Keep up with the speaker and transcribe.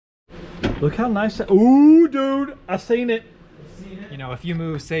Look how nice that, ooh, dude, I seen it. You know, if you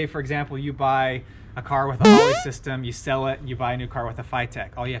move, say for example, you buy a car with a Holley system, you sell it, you buy a new car with a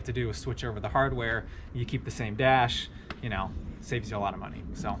FiTech. All you have to do is switch over the hardware. You keep the same dash. You know, saves you a lot of money.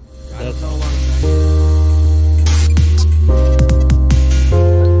 So that's all I'm saying.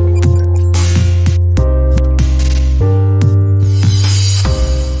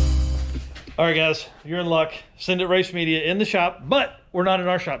 All right, guys, you're in luck. Send It Race Media in the shop, but we're not in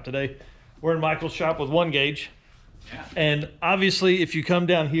our shop today. We're in Michael's shop with OneGauge. Yeah. And obviously, if you come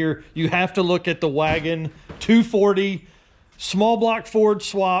down here, you have to look at the wagon 240, small block Ford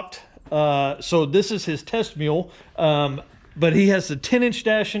swapped. So this is his test mule, but he has the 10-inch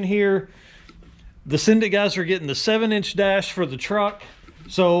dash in here. The Send It guys are getting the 7-inch dash for the truck.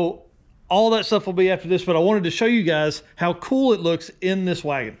 So all that stuff will be after this, but I wanted to show you guys how cool it looks in this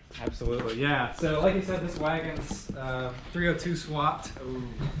wagon. Absolutely, yeah. So like you said, this wagon's 302 swapped. Ooh.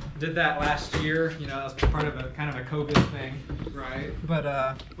 Did that last year. You know, that was part of a kind of a COVID thing. Right.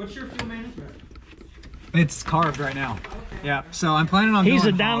 But what's your fuel management? It's carved right now. Okay. Yeah. So I'm planning on He's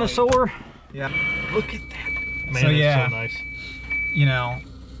a going dinosaur. Holley. Yeah. Look at that. Man, so yeah, so nice. You know,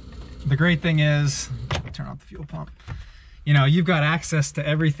 the great thing is, turn off the fuel pump. You know, you've got access to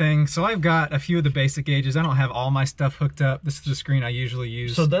everything. So I've got a few of the basic gauges. I don't have all my stuff hooked up. This is the screen I usually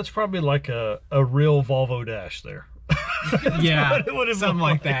use. So that's probably like a real Volvo dash there. Yeah, something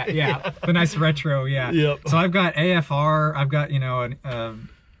like that. Yeah, the nice retro. Yeah. Yep. So I've got AFR. I've got, you know, an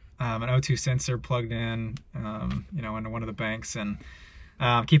O2 sensor plugged in, you know, into one of the banks, and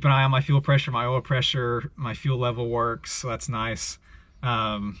keep an eye on my fuel pressure, my oil pressure, my fuel level works. So that's nice.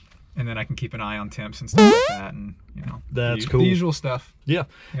 And then I can keep an eye on temps and stuff like that, and you know, that's cool. The usual stuff. Yeah.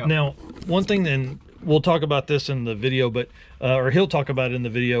 Yep. Now, one thing, then we'll talk about this in the video, but or he'll talk about it in the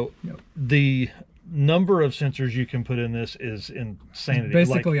video. Yep. The number of sensors you can put in this is insanity. It's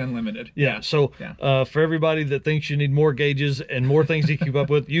basically like, unlimited. Yeah. So for everybody that thinks you need more gauges and more things to keep up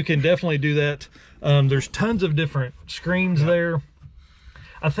with, you can definitely do that. There's tons of different screens there.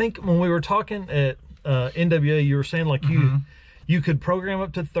 I think when we were talking at NWA, you were saying like you could program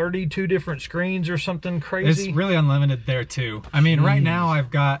up to 32 different screens or something crazy. It's really unlimited there too. I mean, right now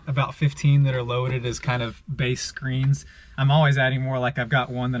I've got about 15 that are loaded as kind of base screens. I'm always adding more. Like I've got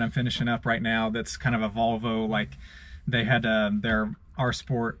one that I'm finishing up right now that's kind of a Volvo. Like they had their R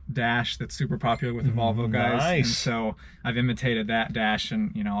Sport dash that's super popular with the Volvo guys. Nice. And so I've imitated that dash,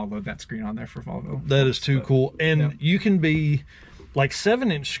 and you know, I'll load that screen on there for Volvo. That is too cool. And you can be like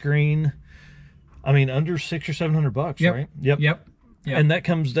 7-inch screen, I mean, under $600 or $700, right? Yep. And that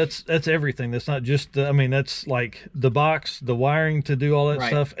comes, that's everything. That's not just, I mean, that's like the box, the wiring to do all that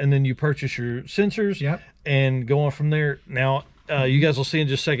stuff. And then you purchase your sensors and go on from there. Now, you guys will see in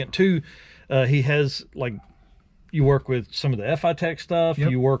just a second too, he has like, you work with some of the EFI Tech stuff.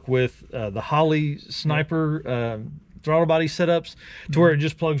 You work with the Holley Sniper throttle body setups to where it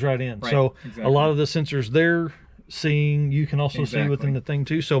just plugs right in. So a lot of the sensors they're seeing, you can also see within the thing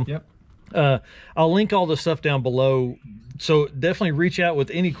too. So I'll link all the stuff down below. So definitely reach out with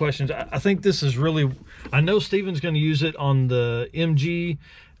any questions. I think this is really, I know Steven's going to use it on the MG,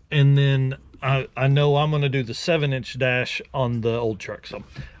 and then I know I'm going to do the 7-inch dash on the old truck. So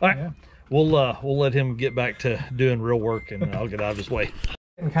all right, we'll let him get back to doing real work, and I'll get out of his way.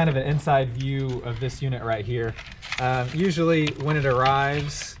 And kind of an inside view of this unit right here. Usually when it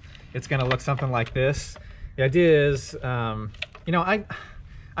arrives, it's going to look something like this. The idea is, you know,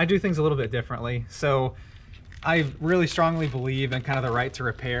 I do things a little bit differently. So I really strongly believe in kind of the right to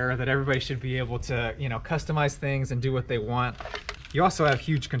repair, that everybody should be able to, you know, customize things and do what they want. You also have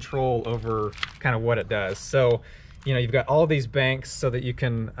huge control over kind of what it does. So, you know, you've got all these banks so that you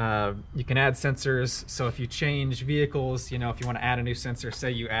can add sensors. So if you change vehicles, you know, if you want to add a new sensor, say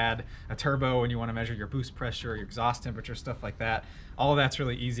you add a turbo and you want to measure your boost pressure, your exhaust temperature, stuff like that, all of that's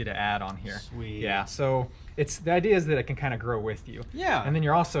really easy to add on here. Sweet. Yeah, so the idea is that it can kind of grow with you. Yeah. And then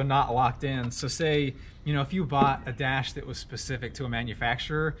you're also not locked in. So say, you know, if you bought a dash that was specific to a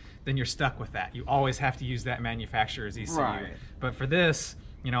manufacturer, then you're stuck with that. You always have to use that manufacturer's ECU. Right. But for this,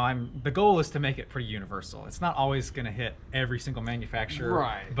 you know, the goal is to make it pretty universal. It's not always going to hit every single manufacturer.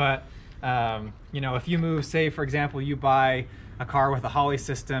 Right. But, you know, if you move, say, for example, you buy a car with a Holley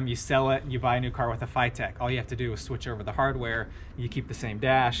system, you sell it, you buy a new car with a FiTech. All you have to do is switch over the hardware. You keep the same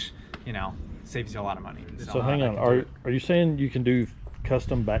dash, you know, saves you a lot of money. So hang on, are you saying you can do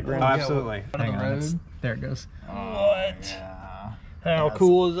custom background? Oh, absolutely. Hang on, there it goes. What? Yeah. How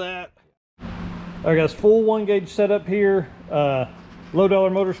cool is that? All right, guys, full OneGauge setup here. Low dollar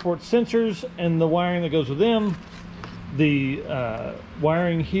motorsport sensors and the wiring that goes with them. The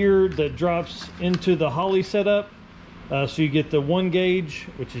wiring here that drops into the Holley setup. So you get the OneGauge,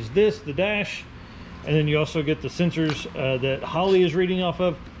 which is the dash, and then you also get the sensors that Holley is reading off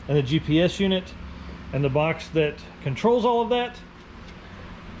of, and the GPS unit, and the box that controls all of that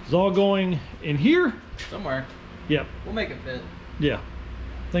is all going in here. Somewhere. Yep. We'll make it fit. Yeah.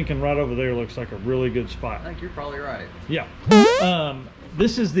 Thinking right over there looks like a really good spot. I think you're probably right. Yeah.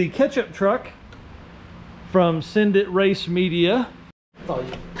 This is the ketchup truck from Send It Race Media. All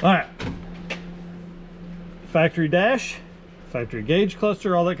right. Factory dash, factory gauge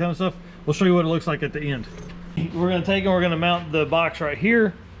cluster, all that kind of stuff. We'll show you what it looks like at the end. We're going to take and we're going to mount the box right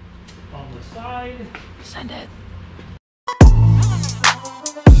here on the side. Send it.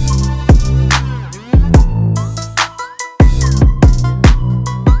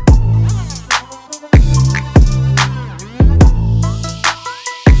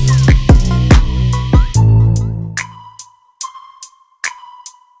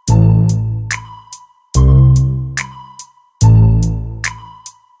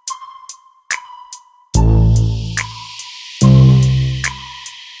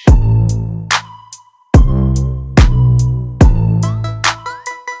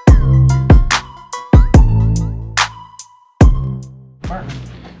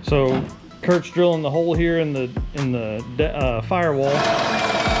 So Kurt's drilling the hole here in the firewall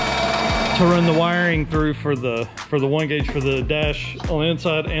to run the wiring through for the OneGauge for the dash on the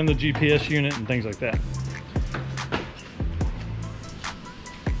inside and the GPS unit and things like that.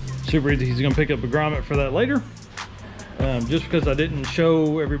 Super easy. He's going to pick up a grommet for that later. Just because I didn't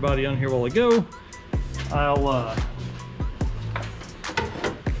show everybody on here a while ago, I'll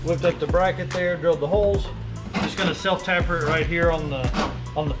whipped up the bracket there, drilled the holes. I'm just going to self-taper it right here on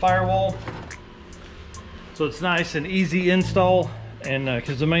the firewall, so it's nice and easy install, and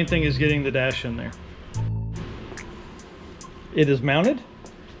because the main thing is getting the dash in there. It is mounted.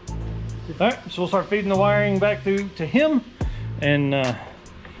 All right, so we'll start feeding the wiring back through to him, and then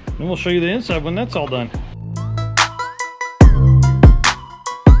we'll show you the inside when that's all done.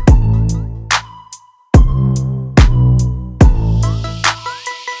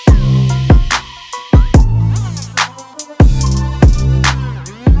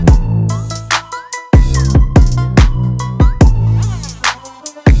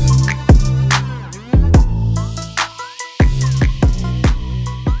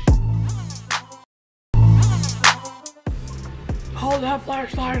 Hold that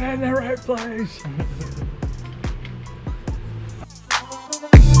flashlight in the right place.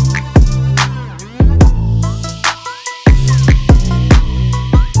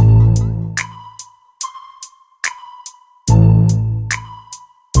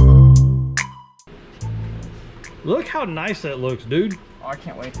 Look how nice that looks, dude. Oh, I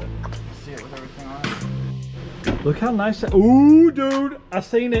can't wait to see it with everything on it. Look how nice that. Ooh, dude, I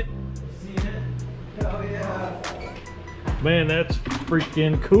seen it. See it? Oh yeah. Man, that's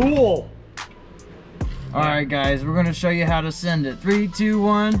freaking cool. All right, guys, we're gonna show you how to send it. 3, 2,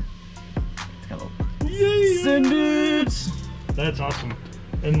 1. Yay! Send it. That's awesome.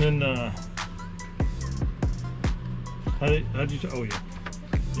 And then, how'd you? Oh yeah,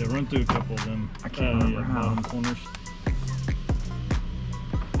 yeah. Run through a couple of them. I can't remember how. Bottom corners.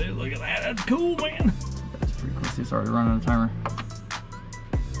 Dude, look at that. That's cool, man. That's pretty cool. See, it's already running the timer.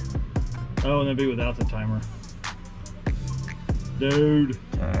 Oh, and that'd be without the timer. Dude.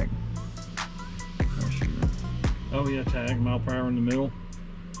 Tag. Pressure. Oh yeah, tag, mile per hour in the middle.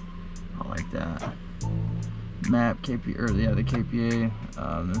 I like that. Map, KP, or yeah, the KPA,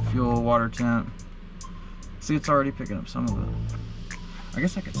 the fuel, water temp. See, it's already picking up some of it. I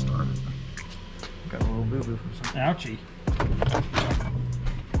guess I could start it. Got a little boo-boo from something. Ouchie.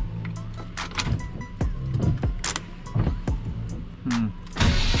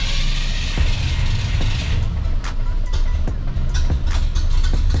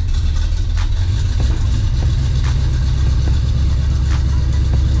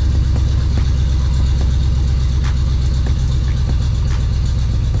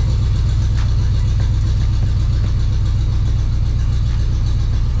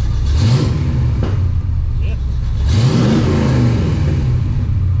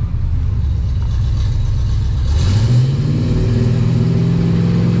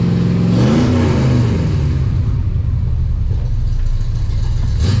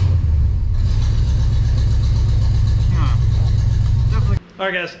 All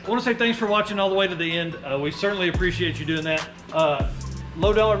right, guys, I want to say thanks for watching all the way to the end. We certainly appreciate you doing that.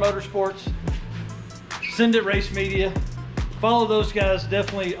 Low Dollar Motorsports, Send It Race Media. Follow those guys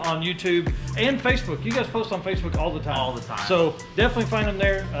definitely on YouTube and Facebook. You guys post on Facebook all the time. All the time. So definitely find them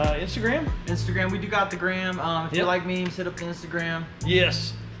there. Instagram? Instagram, we do got the gram. If you like memes, hit up the Instagram.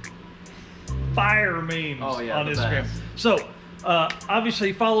 Yes. fire memes on Instagram. Best. So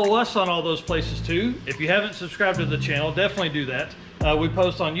obviously follow us on all those places too. If you haven't subscribed to the channel, definitely do that. We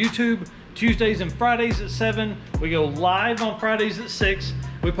post on YouTube Tuesdays and Fridays at 7. We go live on Fridays at 6.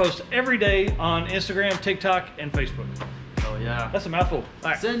 We post every day on Instagram, TikTok, and Facebook. Oh yeah. That's a mouthful.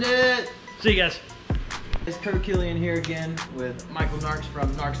 All right. Send it. See you guys. It's Kurt Killian here again with Michael Narks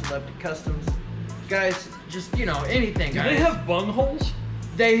from Narks Electric Customs. Guys, just, you know, anything, guys. Do they have bung holes?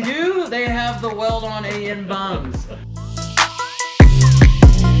 They do. They have the weld on AN bungs.